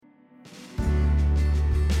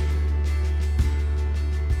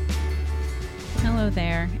Hello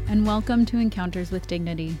there, and welcome to Encounters with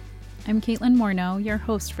Dignity. I'm Caitlin Morneau, your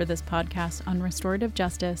host for this podcast on restorative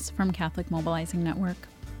justice from Catholic Mobilizing Network.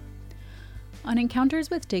 On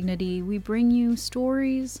Encounters with Dignity, we bring you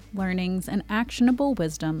stories, learnings, and actionable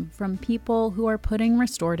wisdom from people who are putting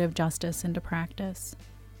restorative justice into practice.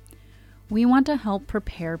 We want to help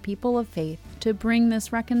prepare people of faith to bring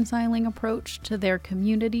this reconciling approach to their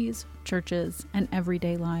communities, churches, and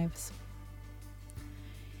everyday lives.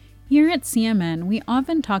 Here at CMN, we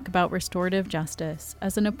often talk about restorative justice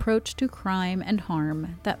as an approach to crime and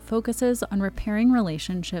harm that focuses on repairing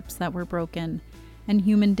relationships that were broken and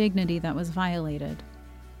human dignity that was violated.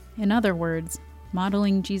 In other words,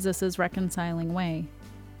 modeling Jesus' reconciling way.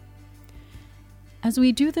 As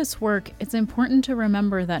we do this work, it's important to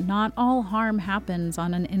remember that not all harm happens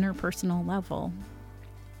on an interpersonal level.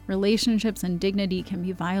 Relationships and dignity can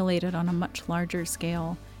be violated on a much larger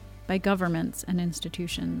scale by governments and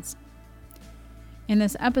institutions. In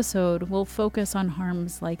this episode, we'll focus on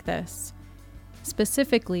harms like this,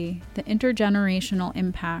 specifically the intergenerational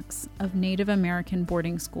impacts of Native American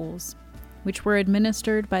boarding schools, which were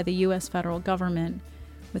administered by the U.S. federal government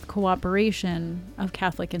with cooperation of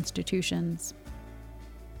Catholic institutions.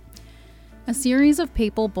 A series of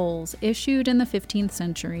papal bulls issued in the 15th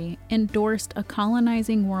century endorsed a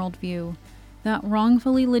colonizing worldview that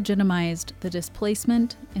wrongfully legitimized the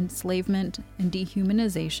displacement, enslavement, and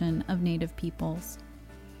dehumanization of Native peoples.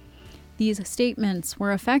 These statements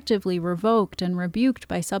were effectively revoked and rebuked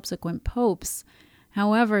by subsequent popes.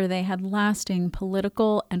 However, they had lasting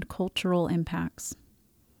political and cultural impacts.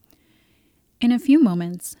 In a few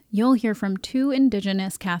moments, you'll hear from two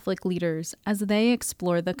Indigenous Catholic leaders as they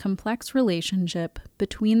explore the complex relationship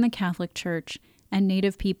between the Catholic Church and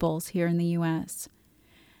Native peoples here in the U.S.,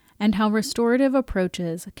 and how restorative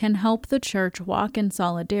approaches can help the Church walk in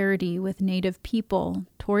solidarity with Native people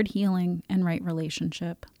toward healing and right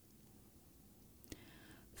relationship.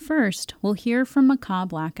 First, we'll hear from Maka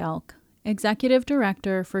Black Elk, Executive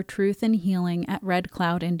Director for Truth and Healing at Red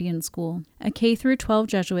Cloud Indian School, a K-12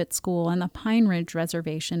 Jesuit school on the Pine Ridge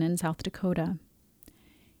Reservation in South Dakota.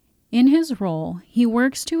 In his role, he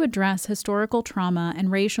works to address historical trauma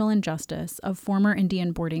and racial injustice of former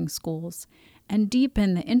Indian boarding schools and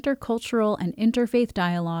deepen the intercultural and interfaith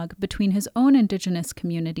dialogue between his own Indigenous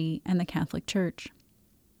community and the Catholic Church.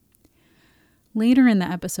 Later in the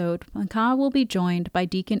episode, Maka will be joined by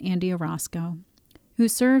Deacon Andy Orosco, who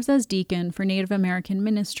serves as deacon for Native American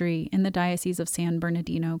ministry in the Diocese of San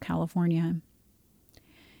Bernardino, California.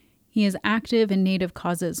 He is active in Native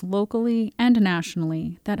causes locally and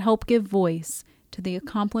nationally that help give voice to the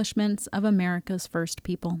accomplishments of America's first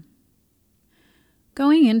people.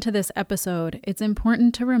 Going into this episode, it's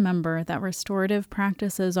important to remember that restorative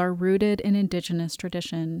practices are rooted in Indigenous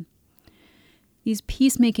tradition. These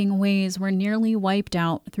peacemaking ways were nearly wiped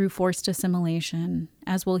out through forced assimilation,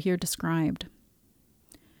 as we'll hear described.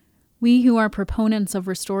 We who are proponents of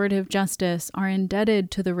restorative justice are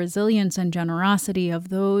indebted to the resilience and generosity of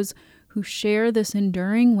those who share this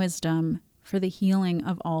enduring wisdom for the healing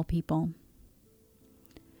of all people.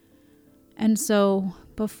 And so,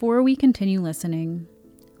 before we continue listening,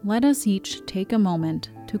 let us each take a moment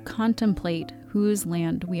to contemplate whose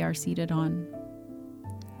land we are seated on.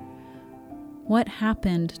 What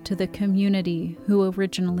happened to the community who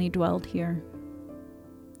originally dwelled here?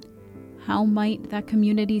 How might that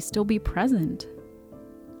community still be present?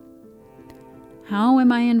 How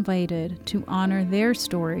am I invited to honor their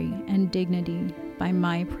story and dignity by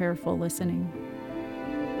my prayerful listening?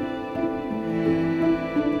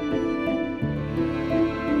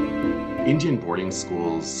 Indian boarding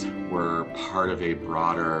schools were part of a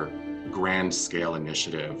broader, grand-scale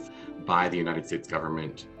initiative by the United States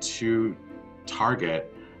government to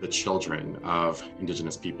target the children of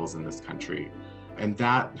Indigenous peoples in this country. And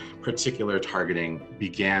that particular targeting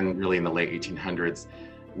began really in the late 1800s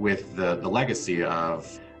with the legacy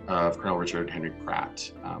of Colonel Richard Henry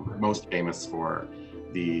Pratt, most famous for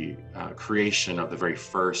the creation of the very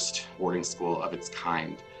first boarding school of its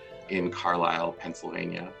kind in Carlisle,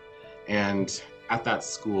 Pennsylvania. And at that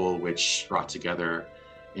school, which brought together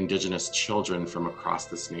Indigenous children from across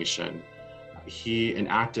this nation, he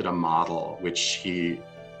enacted a model which he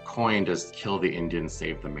coined as "Kill the Indian,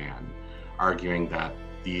 Save the Man," arguing that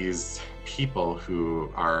these people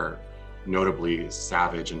who are notably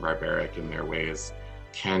savage and barbaric in their ways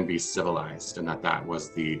can be civilized, and that was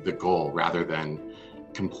the goal rather than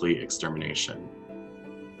complete extermination.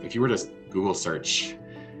 If you were to Google search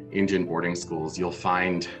Indian boarding schools, you'll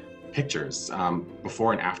find pictures,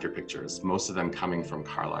 before and after pictures, most of them coming from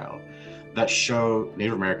Carlisle, that show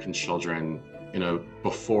Native American children in a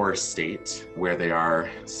before state where they are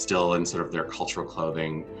still in sort of their cultural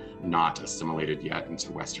clothing, not assimilated yet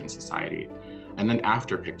into Western society. And then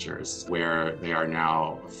after pictures where they are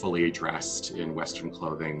now fully dressed in Western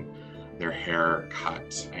clothing, their hair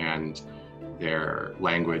cut and their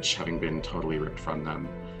language having been totally ripped from them,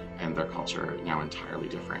 and their culture now entirely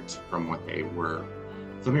different from what they were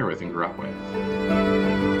familiar with and grew up with.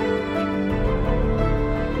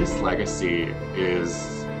 This legacy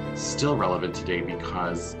is still relevant today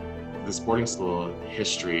because this boarding school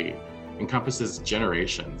history encompasses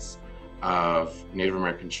generations of Native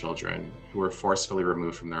American children who were forcefully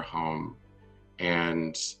removed from their home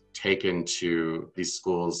and taken to these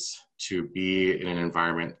schools to be in an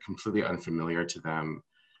environment completely unfamiliar to them,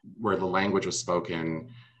 where the language was spoken,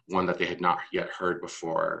 one that they had not yet heard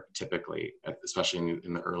before, typically, especially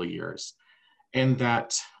in the early years, and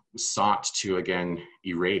that sought to, again,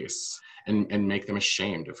 erase and make them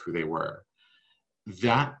ashamed of who they were.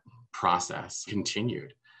 That process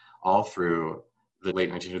continued all through the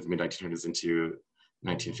late 1900s, mid-1900s into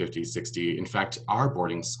 1950s, 60. In fact, our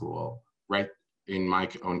boarding school, right in my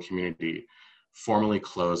own community, formally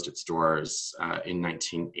closed its doors in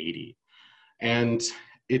 1980. And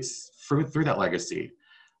it's through that legacy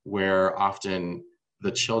where often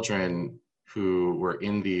the children who were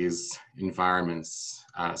in these environments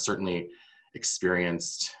certainly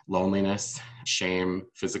experienced loneliness, shame,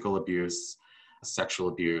 physical abuse, sexual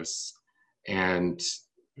abuse, and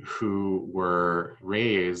who were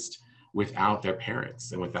raised without their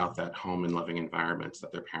parents and without that home and loving environment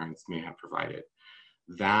that their parents may have provided.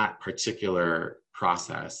 That particular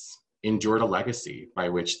process endured a legacy by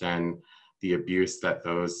which then the abuse that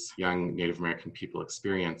those young Native American people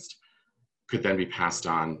experienced could then be passed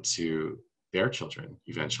on to their children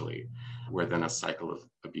eventually, where then a cycle of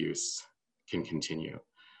abuse can continue.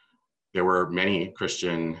 There were many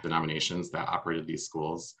Christian denominations that operated these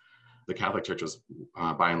schools. The Catholic Church was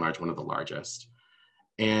by and large one of the largest.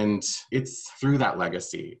 And it's through that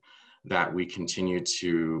legacy that we continue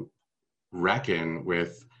to reckon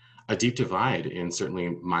with a deep divide in certainly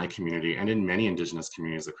my community and in many Indigenous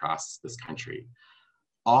communities across this country.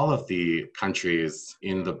 All of the countries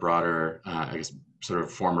in the broader, sort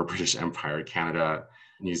of former British Empire, Canada,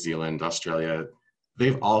 New Zealand, Australia,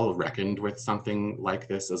 they've all reckoned with something like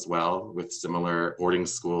this as well, with similar boarding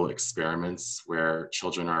school experiments where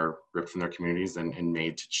children are ripped from their communities and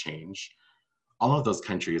made to change. All of those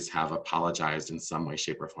countries have apologized in some way,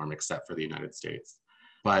 shape, or form, except for the United States.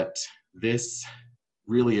 But this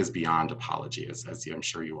really is beyond apology, as I'm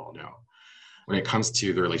sure you all know. When it comes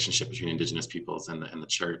to the relationship between Indigenous peoples and the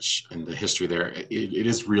church and the history there, it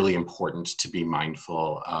is really important to be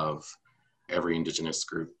mindful of every Indigenous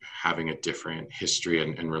group having a different history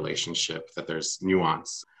and relationship, that there's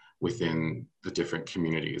nuance within the different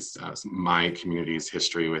communities. My community's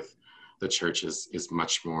history with the church is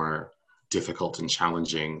much more difficult and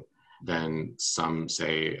challenging than some,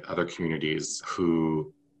 say, other communities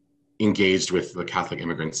who engaged with the Catholic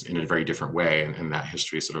immigrants in a very different way, and that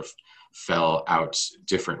history sort of fell out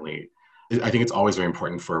differently. I think it's always very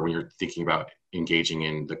important for when you're thinking about engaging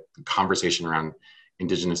in the conversation around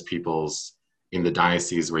Indigenous peoples in the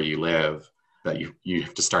diocese where you live, that you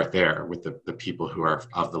have to start there with the people who are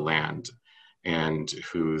of the land and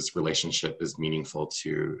whose relationship is meaningful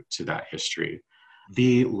to that history.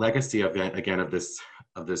 The legacy of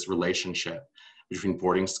this relationship between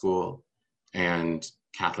boarding school and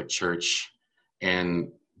Catholic Church and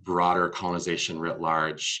broader colonization writ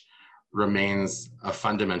large remains a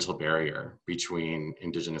fundamental barrier between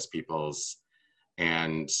Indigenous peoples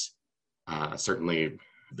and certainly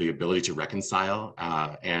the ability to reconcile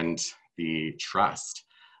and the trust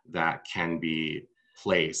that can be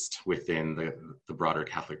placed within the broader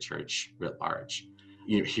Catholic Church writ large.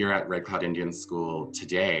 Here at Red Cloud Indian School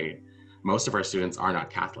today, most of our students are not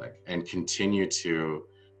Catholic and continue to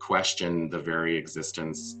question the very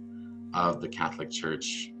existence of the Catholic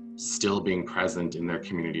Church still being present in their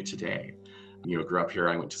community today. Grew up here,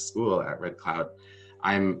 I went to school at Red Cloud.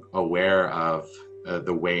 I'm aware of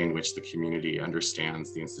the way in which the community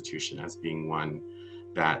understands the institution as being one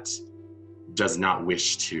that does not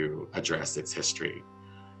wish to address its history.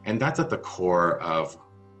 And that's at the core of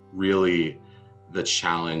really the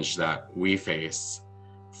challenge that we face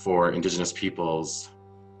for Indigenous peoples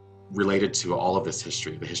related to all of this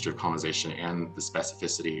history, the history of colonization and the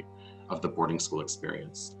specificity of the boarding school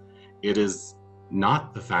experience. It is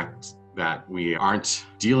not the fact that we aren't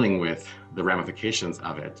dealing with the ramifications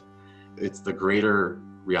of it. It's the greater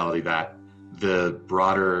reality that the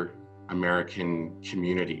broader American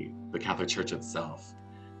community, the Catholic Church itself,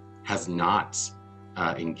 has not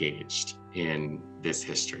engaged in this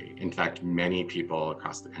history. In fact, many people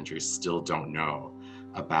across the country still don't know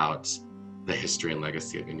about the history and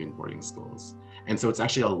legacy of Indian boarding schools. And so it's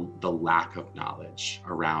actually the lack of knowledge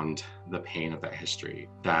around the pain of that history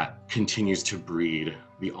that continues to breed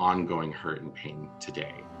the ongoing hurt and pain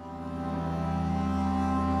today.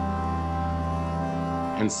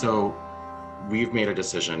 And so we've made a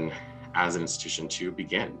decision as an institution to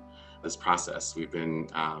begin this process. We've been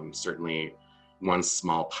certainly one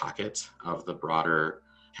small pocket of the broader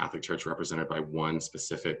Catholic Church represented by one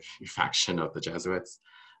specific faction of the Jesuits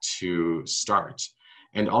to start.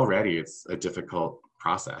 And already it's a difficult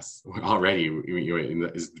process. Already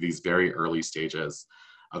in these very early stages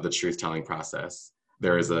of the truth-telling process,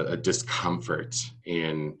 there is a discomfort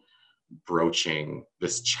in broaching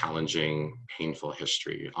this challenging, painful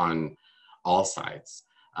history on all sides.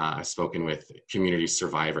 I've spoken with community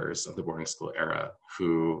survivors of the boarding school era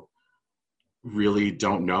who really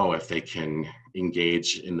don't know if they can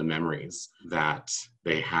engage in the memories that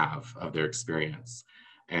they have of their experience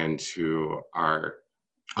and who are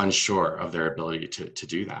unsure of their ability to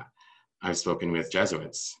do that. I've spoken with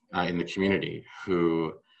Jesuits in the community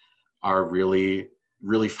who are really,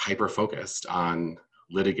 really hyper-focused on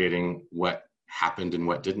litigating what happened and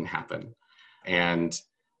what didn't happen. And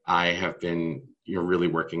I have been really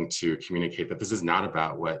working to communicate that this is not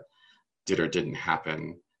about what did or didn't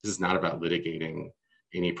happen. This is not about litigating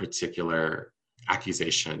any particular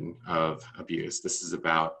accusation of abuse. This is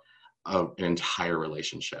about an entire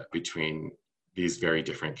relationship between these very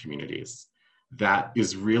different communities that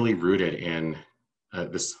is really rooted in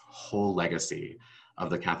this whole legacy of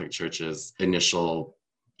the Catholic Church's initial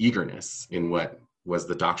eagerness in what was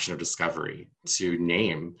the doctrine of discovery to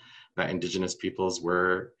name that Indigenous peoples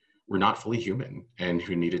were not fully human and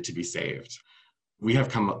who needed to be saved. We have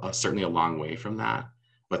come certainly a long way from that,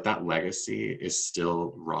 but that legacy is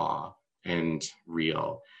still raw and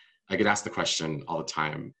real. I get asked the question all the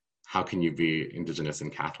time, how can you be Indigenous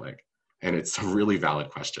and Catholic? And it's a really valid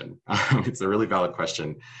question. It's a really valid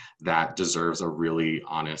question that deserves a really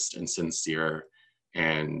honest and sincere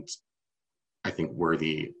and I think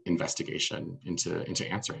worthy investigation into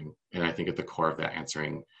answering. And I think at the core of that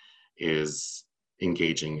answering is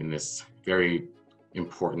engaging in this very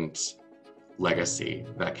important legacy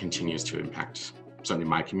that continues to impact certainly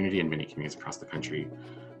my community and many communities across the country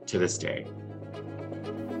to this day.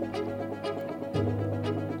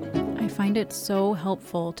 I find it so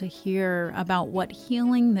helpful to hear about what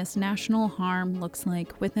healing this national harm looks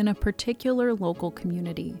like within a particular local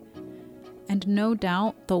community. And no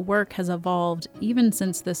doubt the work has evolved even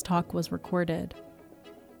since this talk was recorded.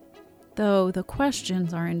 Though the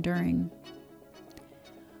questions are enduring.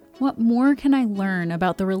 What more can I learn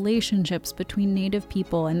about the relationships between Native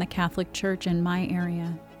people and the Catholic Church in my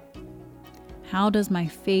area? How does my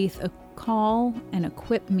faith call and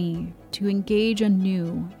equip me to engage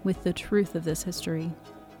anew with the truth of this history?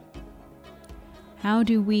 How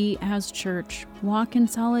do we as church walk in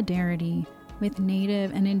solidarity with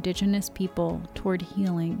Native and Indigenous people toward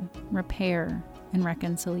healing, repair, and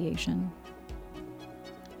reconciliation?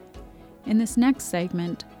 In this next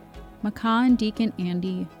segment, Maka and Deacon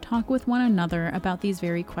Andy talk with one another about these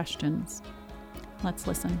very questions. Let's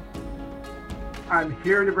listen. I'm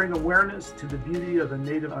here to bring awareness to the beauty of the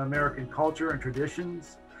Native American culture and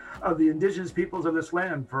traditions of the Indigenous peoples of this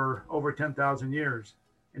land for over 10,000 years,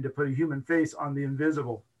 and to put a human face on the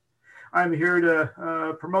invisible. I'm here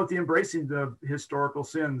to promote the embracing of historical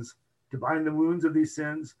sins, to bind the wounds of these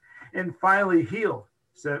sins, and finally heal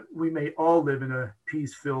so that we may all live in a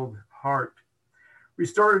peace-filled heart.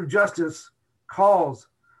 Restorative justice calls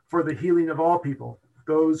for the healing of all people,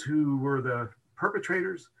 those who were the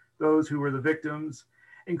perpetrators, those who were the victims,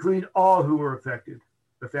 including all who were affected,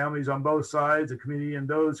 the families on both sides, the community, and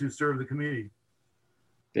those who serve the community.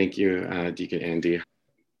 Thank you, Deacon Andy.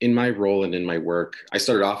 In my role and in my work, I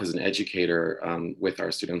started off as an educator with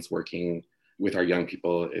our students working with our young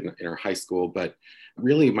people in our high school, but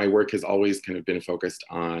really my work has always kind of been focused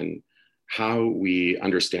on how we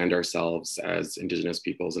understand ourselves as Indigenous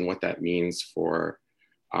peoples and what that means for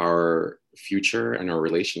our future and our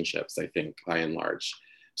relationships, I think, by and large.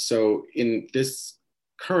 So in this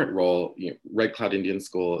current role, Red Cloud Indian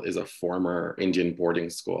School is a former Indian boarding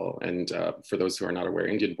school. And for those who are not aware,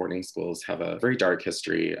 Indian boarding schools have a very dark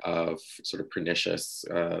history of sort of pernicious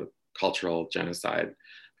cultural genocide.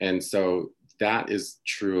 And so that is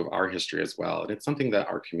true of our history as well. And it's something that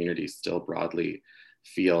our community still broadly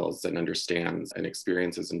feels and understands and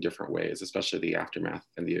experiences in different ways, especially the aftermath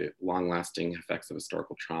and the long-lasting effects of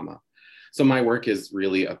historical trauma. So my work is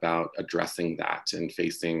really about addressing that and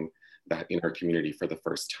facing that in our community for the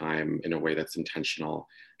first time in a way that's intentional,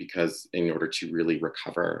 because in order to really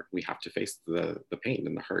recover, we have to face the pain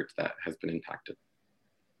and the hurt that has been impacted.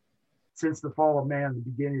 Since the fall of man,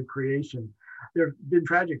 the beginning of creation, there have been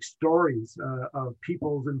tragic stories of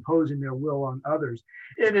peoples imposing their will on others.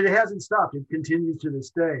 And it hasn't stopped. It continues to this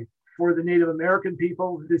day. For the Native American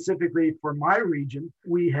people, specifically for my region,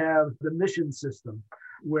 we have the mission system,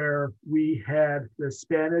 where we had the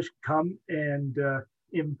Spanish come and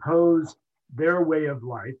impose their way of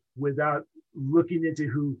life without looking into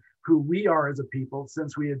who we are as a people,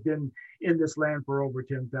 since we had been in this land for over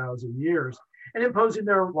 10,000 years, and imposing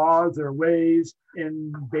their laws, their ways,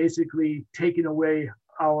 and basically taking away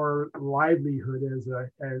our livelihood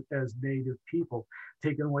as Native people,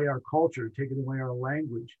 taking away our culture, taking away our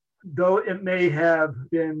language. Though it may have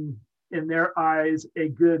been, in their eyes, a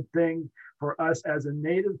good thing for us as a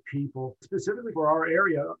Native people, specifically for our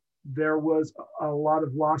area, there was a lot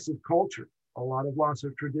of loss of culture, a lot of loss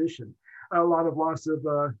of tradition, a lot of loss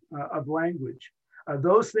of language.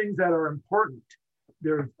 Those things that are important.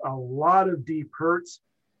 There's a lot of deep hurts.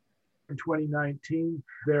 In 2019,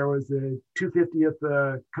 there was the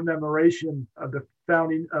 250th commemoration of the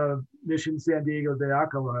founding of Mission San Diego de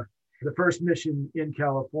Acala, the first mission in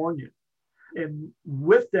California. And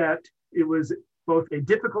with that, it was both a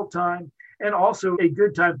difficult time and also a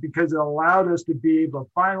good time, because it allowed us to be able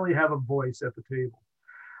to finally have a voice at the table.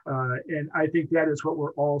 And I think that is what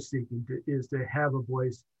we're all seeking is to have a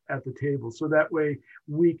voice at the table. So that way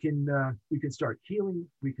we can start healing,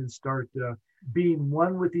 we can start being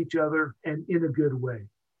one with each other, and in a good way.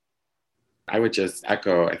 I would just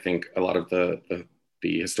echo, I think a lot of the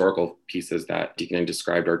historical pieces that Deacon Andy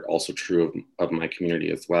described are also true of my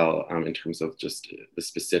community as well, in terms of just the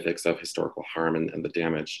specifics of historical harm and the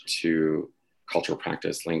damage to cultural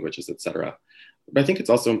practice, languages, et cetera. But I think it's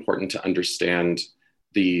also important to understand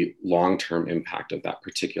the long-term impact of that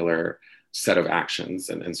particular set of actions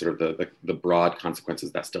and sort of the broad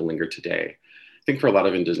consequences that still linger today. I think for a lot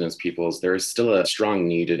of Indigenous peoples, there is still a strong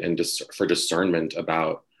need for discernment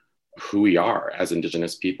about who we are as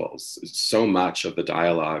Indigenous peoples. So much of the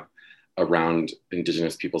dialogue around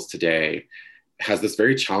Indigenous peoples today has this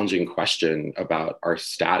very challenging question about our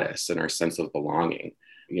status and our sense of belonging.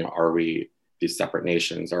 Are we these separate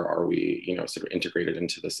nations, or are we, sort of integrated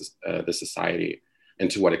into the society? And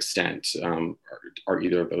to what extent are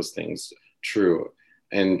either of those things true?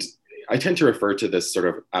 And I tend to refer to this sort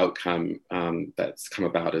of outcome that's come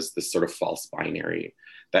about as this sort of false binary,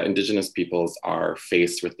 that Indigenous peoples are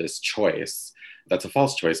faced with this choice. That's a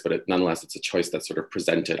false choice, but nonetheless, it's a choice that's sort of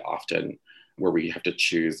presented often, where we have to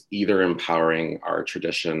choose either empowering our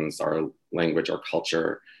traditions, our language, our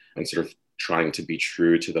culture, and sort of trying to be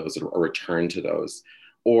true to those or return to those,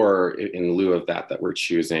 or in lieu of that we're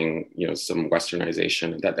choosing, some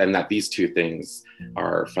westernization, and that these two things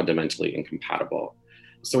are fundamentally incompatible.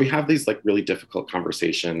 So we have these really difficult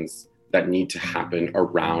conversations that need to happen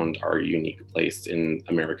around our unique place in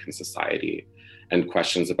American society, and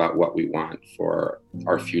questions about what we want for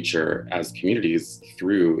our future as communities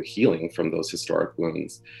through healing from those historic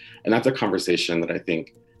wounds. And that's a conversation that I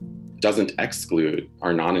think doesn't exclude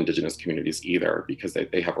our non-Indigenous communities either, because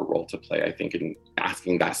they have a role to play, I think, in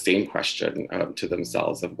asking that same question to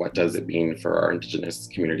themselves of what does it mean for our Indigenous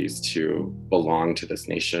communities to belong to this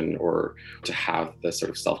nation, or to have the sort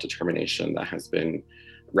of self-determination that has been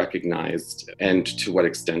recognized, and to what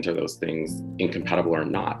extent are those things incompatible or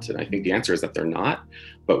not? And I think the answer is that they're not,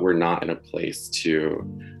 but we're not in a place to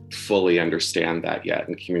fully understand that yet,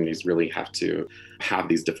 and communities really have to have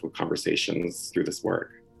these difficult conversations through this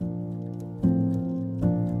work.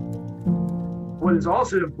 What is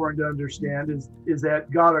also important to understand is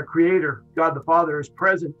that God, our Creator, God the Father, is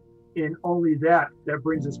present in only that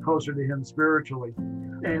brings us closer to Him spiritually,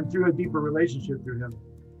 and through a deeper relationship through Him.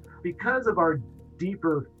 Because of our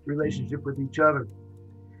deeper relationship with each other.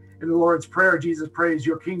 In the Lord's Prayer, Jesus prays,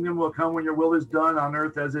 "Your kingdom will come when your will is done on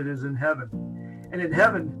earth as it is in heaven." And in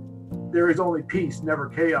heaven, there is only peace, never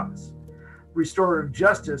chaos. Restorative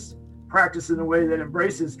justice, practiced in a way that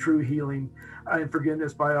embraces true healing and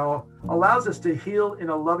forgiveness by all, allows us to heal in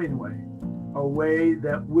a loving way, a way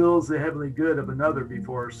that wills the heavenly good of another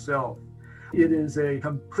before self. It is a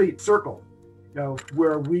complete circle,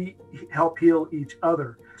 where we help heal each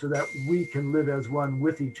other so that we can live as one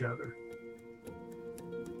with each other.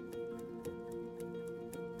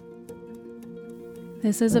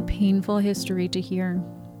 This is a painful history to hear.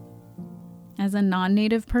 As a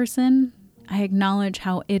non-Native person, I acknowledge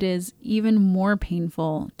how it is even more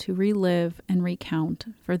painful to relive and recount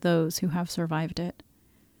for those who have survived it.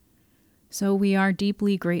 So we are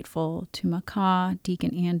deeply grateful to Maka,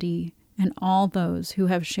 Deacon Andy, and all those who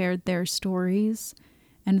have shared their stories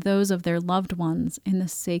and those of their loved ones in the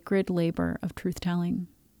sacred labor of truth-telling.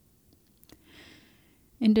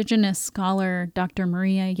 Indigenous scholar Dr.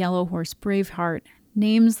 Maria Yellowhorse Braveheart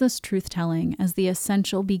names this truth-telling as the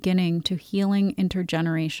essential beginning to healing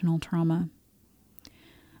intergenerational trauma.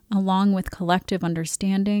 Along with collective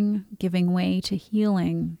understanding, giving way to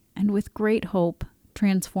healing, and with great hope,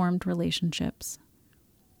 transformed relationships.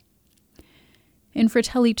 In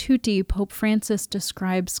Fratelli Tutti, Pope Francis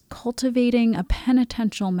describes cultivating a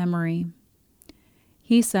penitential memory.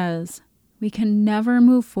 He says, "We can never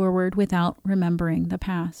move forward without remembering the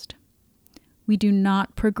past. We do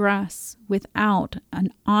not progress without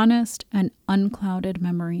an honest and unclouded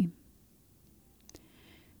memory."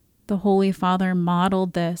 The Holy Father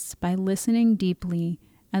modeled this by listening deeply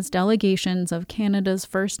as delegations of Canada's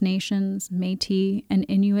First Nations, Métis, and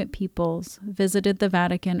Inuit peoples visited the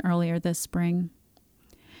Vatican earlier this spring.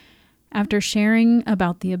 After sharing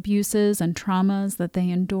about the abuses and traumas that they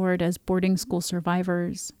endured as boarding school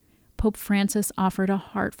survivors, Pope Francis offered a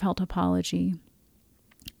heartfelt apology,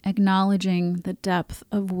 acknowledging the depth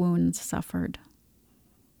of wounds suffered.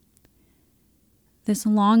 This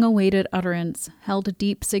long-awaited utterance held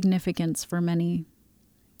deep significance for many.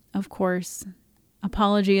 Of course,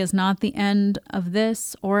 apology is not the end of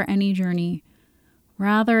this or any journey.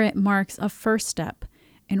 Rather, it marks a first step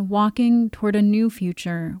in walking toward a new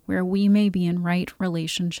future where we may be in right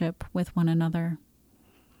relationship with one another,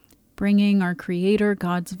 bringing our Creator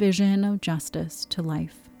God's vision of justice to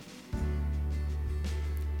life.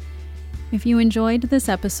 If you enjoyed this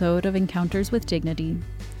episode of Encounters with Dignity,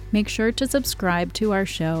 make sure to subscribe to our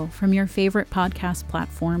show from your favorite podcast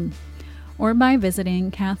platform or by visiting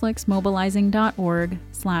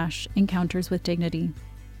catholicsmobilizing.org/encounterswithdignity.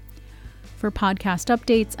 For podcast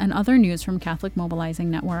updates and other news from Catholic Mobilizing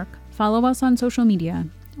Network, follow us on social media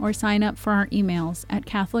or sign up for our emails at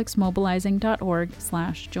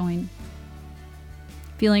catholicsmobilizing.org/join.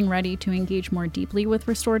 Feeling ready to engage more deeply with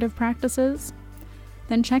restorative practices?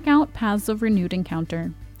 Then check out Paths of Renewed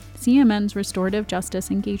Encounter, CMN's Restorative Justice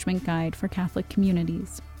Engagement Guide for Catholic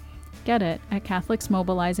Communities. Get it at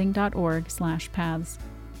catholicsmobilizing.org/paths.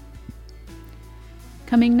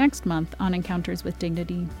 Coming next month on Encounters with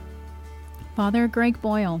Dignity, Father Greg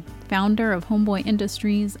Boyle, founder of Homeboy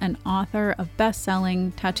Industries and author of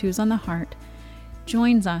best-selling Tattoos on the Heart,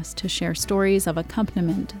 joins us to share stories of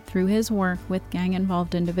accompaniment through his work with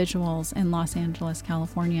gang-involved individuals in Los Angeles,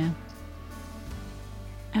 California.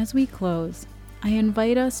 As we close, I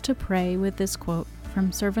invite us to pray with this quote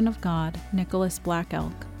from Servant of God, Nicholas Black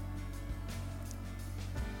Elk.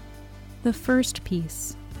 "The first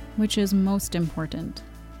peace, which is most important,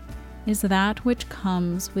 is that which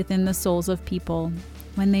comes within the souls of people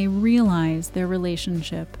when they realize their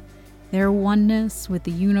relationship, their oneness with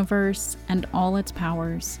the universe and all its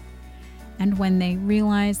powers, and when they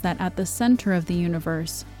realize that at the center of the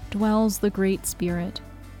universe dwells the Great Spirit,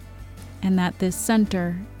 and that this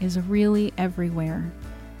center is really everywhere.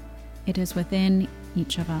 It is within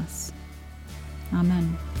each of us."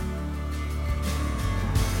 Amen.